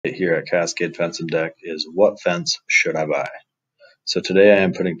Here at Cascade Fence and Deck is what fence should I buy? So today I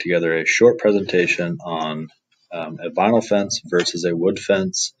am putting together a short presentation on a vinyl fence versus a wood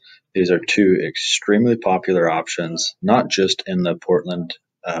fence. These are two extremely popular options, not just in the Portland,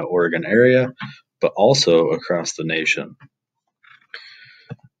 Oregon area, but also across the nation.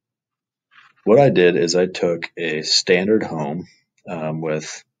 What I did is I took a standard home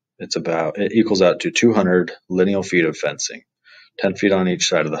it equals out to 200 lineal feet of fencing. 10 feet on each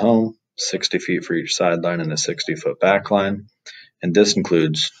side of the home, 60 feet for each sideline, and a 60-foot back line. And this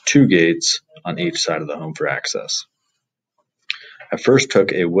includes 2 gates on each side of the home for access. I first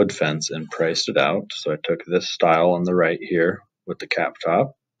took a wood fence and priced it out. So I took this style on the right here with the cap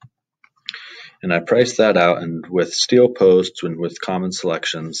top. And I priced that out, and with steel posts and with common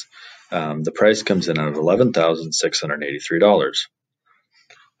selections, the price comes in at $11,683.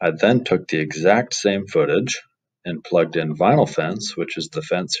 I then took the exact same footage and plugged in vinyl fence, which is the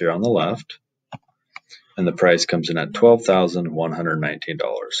fence here on the left, and the price comes in at $12,119.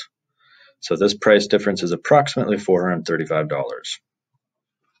 So this price difference is approximately $435.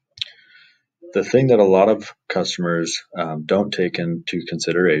 The thing that a lot of customers don't take into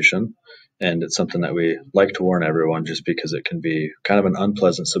consideration, and it's something that we like to warn everyone just because it can be kind of an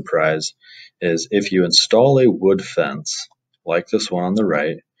unpleasant surprise, is if you install a wood fence like this one on the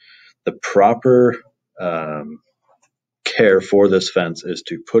right, the proper care for this fence is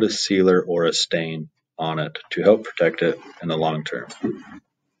to put a sealer or a stain on it to help protect it in the long term.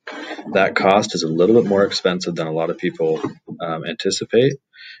 That cost is a little bit more expensive than a lot of people anticipate,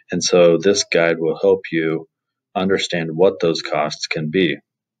 and so this guide will help you understand what those costs can be.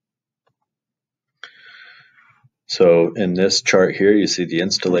 So in this chart here, you see the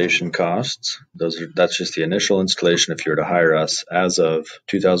installation costs. That's just the initial installation if you were to hire us as of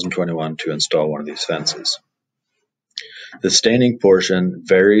 2021 to install one of these fences. The staining portion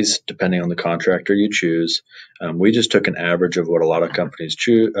varies depending on the contractor you choose. We just took an average of what a lot of companies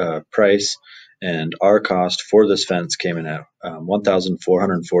price, and our cost for this fence came in at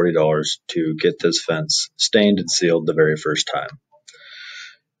 $1,440 to get this fence stained and sealed the very first time.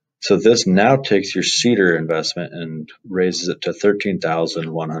 So this now takes your cedar investment and raises it to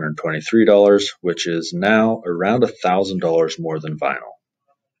 $13,123, which is now around $1,000 more than vinyl.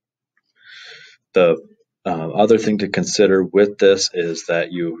 The other thing to consider with this is that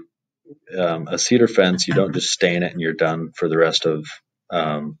a cedar fence, you don't just stain it and you're done for the rest of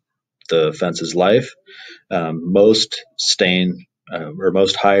the fence's life. Most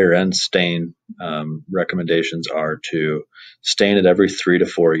higher end stain recommendations are to stain it every 3 to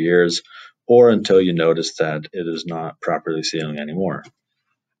 4 years, or until you notice that it is not properly sealing anymore.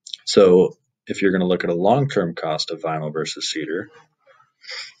 So if you're going to look at a long-term cost of vinyl versus cedar,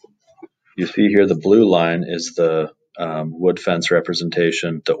 you see here the blue line is the wood fence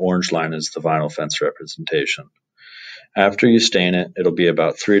representation, the orange line is the vinyl fence representation. After you stain it, it'll be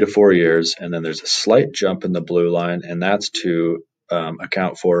about 3 to 4 years, and then there's a slight jump in the blue line, and that's to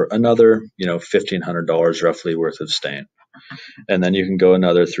account for another, $1,500 roughly worth of stain. And then you can go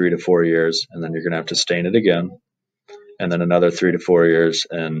another 3 to 4 years, and then you're going to have to stain it again, and then another 3 to 4 years,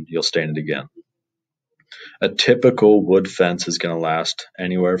 and you'll stain it again. A typical wood fence is going to last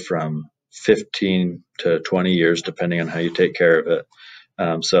anywhere from 15 to 20 years, depending on how you take care of it.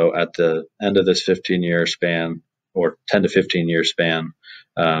 So at the end of this 15-year span, or 10 to 15-year span,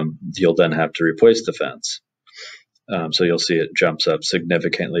 you'll then have to replace the fence. So you'll see it jumps up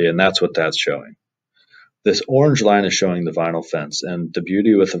significantly, and that's what that's showing. This orange line is showing the vinyl fence, and the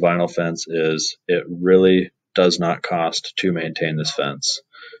beauty with the vinyl fence is it really does not cost to maintain this fence.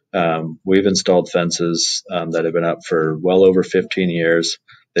 We've installed fences that have been up for well over 15 years.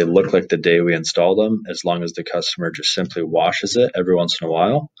 They look like the day we installed them, as long as the customer just simply washes it every once in a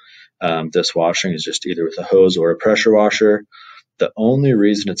while. This washing is just either with a hose or a pressure washer. The only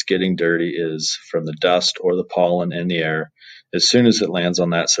reason it's getting dirty is from the dust or the pollen in the air. As soon as it lands on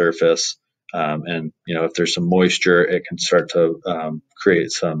that surface, and if there's some moisture, it can start to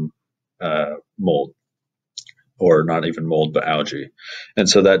create some mold, or not even mold, but algae. And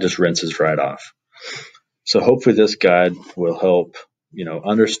so that just rinses right off. So hopefully this guide will help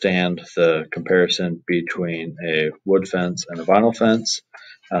understand the comparison between a wood fence and a vinyl fence.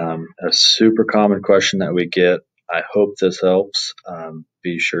 A super common question that we get. I hope this helps.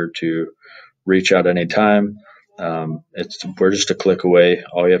 Be sure to reach out anytime. We're just a click away.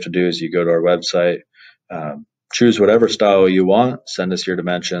 All you have to do is you go to our website, choose whatever style you want, send us your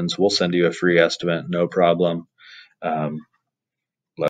dimensions. We'll send you a free estimate, no problem.